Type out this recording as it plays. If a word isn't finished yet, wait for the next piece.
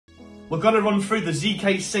We're going to run through the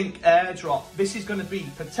ZkSync Airdrop. This is going to be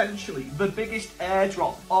potentially the biggest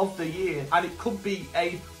airdrop of the year, and it could be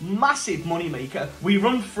a massive moneymaker. We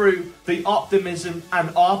run through the Optimism and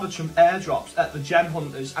Arbitrum airdrops at the Gem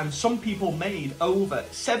Hunters, and some people made over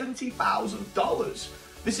 $70,000.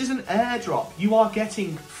 This is an airdrop. You are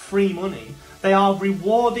getting free money. They are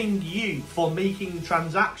rewarding you for making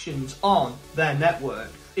transactions on their network.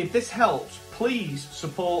 If this helps, please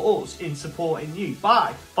support us in supporting you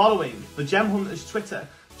by following the Gem Hunters Twitter,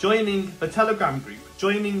 joining the Telegram group,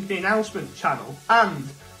 joining the announcement channel, and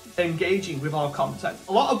engaging with our content.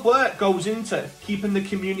 A lot of work goes into keeping the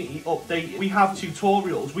community updated. We have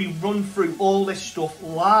tutorials. We run through all this stuff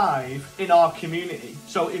live in our community.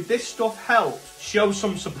 So if this stuff helps, show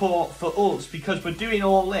some support for us, because we're doing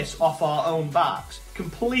all this off our own backs,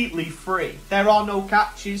 completely free. There are no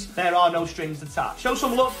catches, there are no strings attached. Show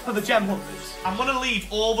some love for the Gem Hunters. I'm going to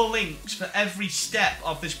leave all the links for every step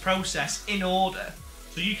of this process in order,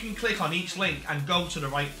 so you can click on each link and go to the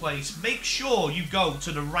right place. Make sure you go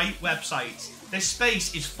to the right website. This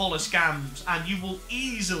space is full of scams and you will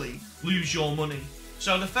easily lose your money.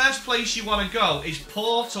 So the first place you want to go is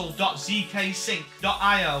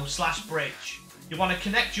portal.zksync.io/bridge. You want to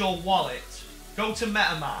connect your wallet, go to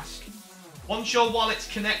MetaMask. Once your wallet's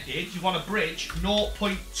connected, you want to bridge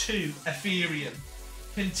 0.2 Ethereum.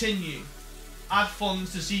 Continue. Add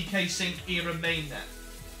funds to ZkSync Era mainnet.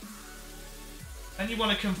 Then you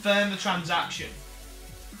want to confirm the transaction.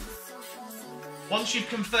 Once you've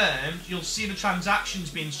confirmed, you'll see the transactions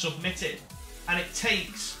being submitted, and it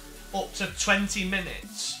takes up to 20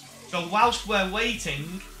 minutes. So whilst we're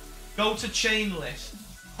waiting, go to chain list,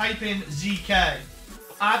 type in ZK,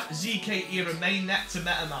 add ZK Era mainnet to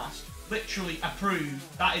MetaMask, literally approve,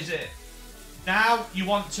 that is it. Now you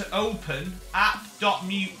want to open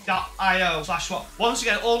app.mute.io/swap. Once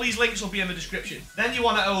again, all these links will be in the description. Then you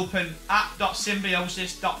want to open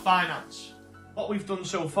app.symbiosis.finance. What we've done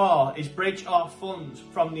so far is bridge our funds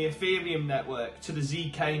from the Ethereum network to the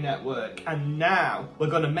ZK network, and now we're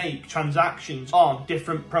going to make transactions on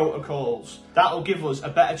different protocols. That'll give us a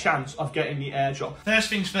better chance of getting the airdrop. First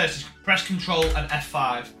things first is press Ctrl and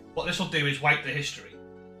F5. What this will do is wipe the history.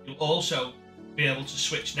 You'll also be able to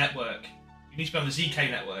switch network. You need to be on the ZK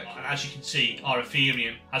network, and as you can see, our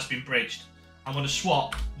Ethereum has been bridged. I'm going to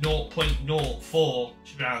swap 0.04,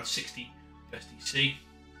 which is around 60 USDC.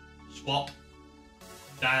 Swap.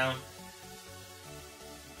 Down.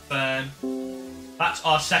 Confirm. That's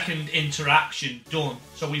our second interaction done.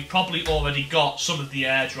 So we've probably already got some of the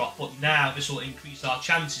airdrop, but now this will increase our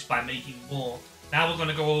chances by making more. Now we're going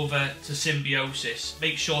to go over to Symbiosis.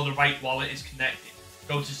 Make sure the right wallet is connected.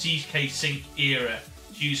 Go to ZkSync Era.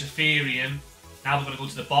 Use Ethereum. Now we're going to go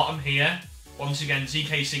to the bottom here. Once again,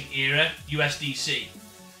 ZkSync Era, USDC.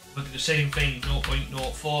 We'll do the same thing,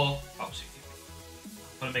 0.04, about 60. I'm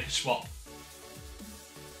going to make a swap.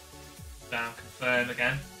 Down, confirm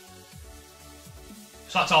again.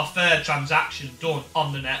 So that's our third transaction done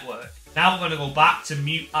on the network. Now we're going to go back to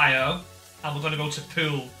Mute.io and we're going to go to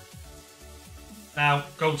Pool. Now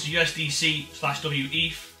go to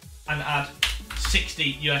USDC/WETH and add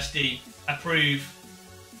 60 USD. Approve.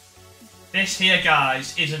 This here,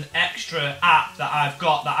 guys, is an extra app that I've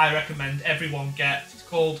got that I recommend everyone get. It's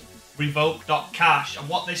called Revoke.cash, and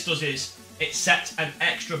what this does is it sets an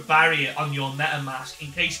extra barrier on your MetaMask.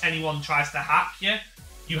 In case anyone tries to hack you,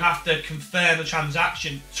 you have to confirm the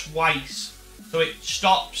transaction twice. So it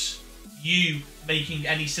stops you making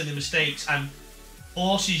any silly mistakes and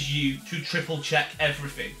forces you to triple check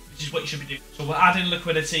everything, which is what you should be doing. So we're adding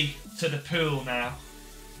liquidity to the pool now.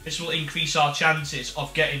 This will increase our chances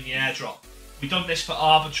of getting the airdrop. We've done this for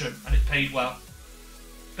Arbitrum and it paid well.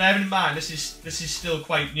 Bearing in mind this is still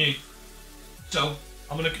quite new. So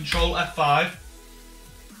I'm going to Control F5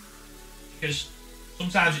 because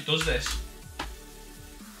sometimes it does this.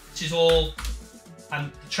 This is all,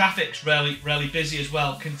 and the traffic's really busy as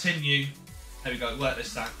well. Continue. There we go, it worked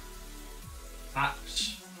this time.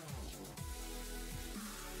 Max.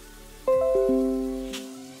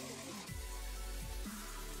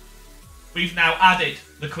 We've now added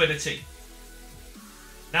liquidity.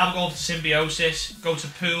 Now we're going to Symbiosis, go to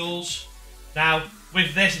Pools. Now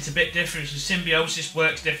with this it's a bit different, so Symbiosis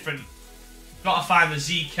works different. You've got to find the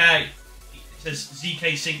ZK. It says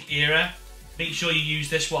ZkSync Era. Make sure you use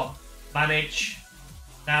this one. Manage.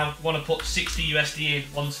 Now you want to put 60 USD in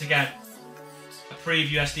once again. Approve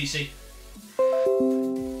USDC.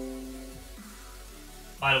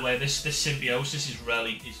 By the way, this Symbiosis is a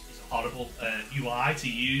horrible UI to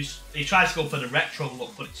use. He tries to go for the retro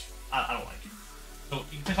look, but I don't like it. So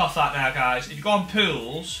you can click off that now, guys. If you go on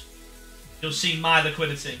Pools, you'll see my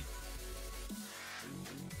liquidity.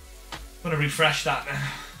 I'm going to refresh that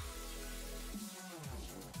now.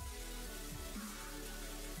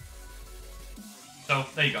 So,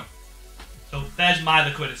 there you go. So, there's my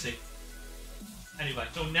liquidity. Anyway,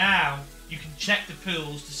 so now you can check the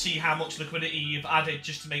pools to see how much liquidity you've added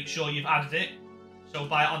just to make sure you've added it. So,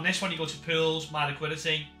 on this one, you go to pools, my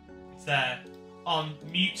liquidity. It's there. On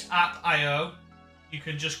mute app.io, you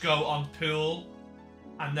can just go on pool,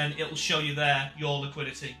 and then it'll show you there your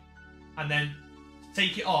liquidity. And then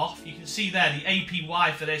take it off, you can see there the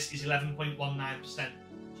APY for this is 11.19%.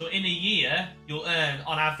 So in a year, you'll earn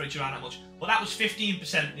on average around that much. Well, that was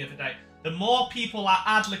 15% the other day. The more people that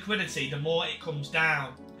add liquidity, the more it comes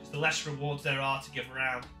down, because the less rewards there are to give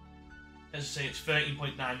around. As I say, it's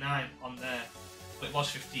 13.99 on there, but it was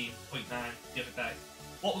 15.9 the other day.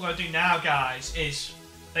 What we're going to do now, guys, is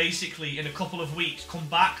basically in a couple of weeks come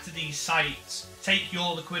back to these sites, take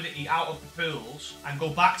your liquidity out of the pools and go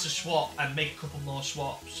back to swap and make a couple more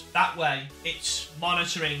swaps. That way it's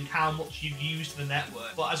monitoring how much you've used the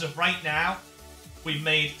network. But as of right now, we've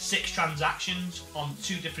made 6 transactions on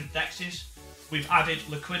 2 different dexes. We've added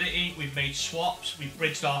liquidity, we've made swaps, we've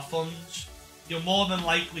bridged our funds. You're more than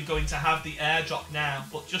likely going to have the airdrop now,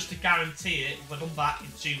 but just to guarantee it, we're going to come back in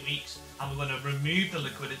 2 weeks and we're going to remove the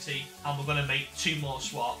liquidity and we're going to make 2 more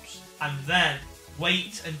swaps, and then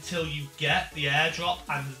wait until you get the airdrop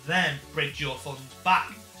and then bridge your funds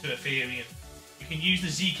back to Ethereum. You can use the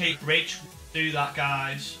ZK bridge. Do that,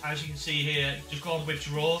 guys. As you can see here, just go on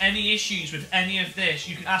withdraw. Any issues with any of this,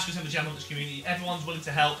 you can ask us in the Gentleman's community. Everyone's willing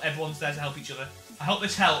to help. Everyone's there to help each other. I hope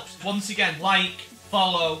this helps. Once again, like,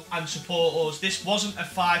 follow and support us. This wasn't a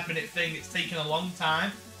 5-minute thing. It's taken a long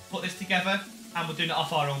time to put this together, and we're doing it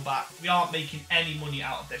off our own back. We aren't making any money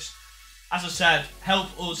out of this. As I said, help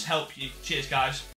us help you. Cheers, guys.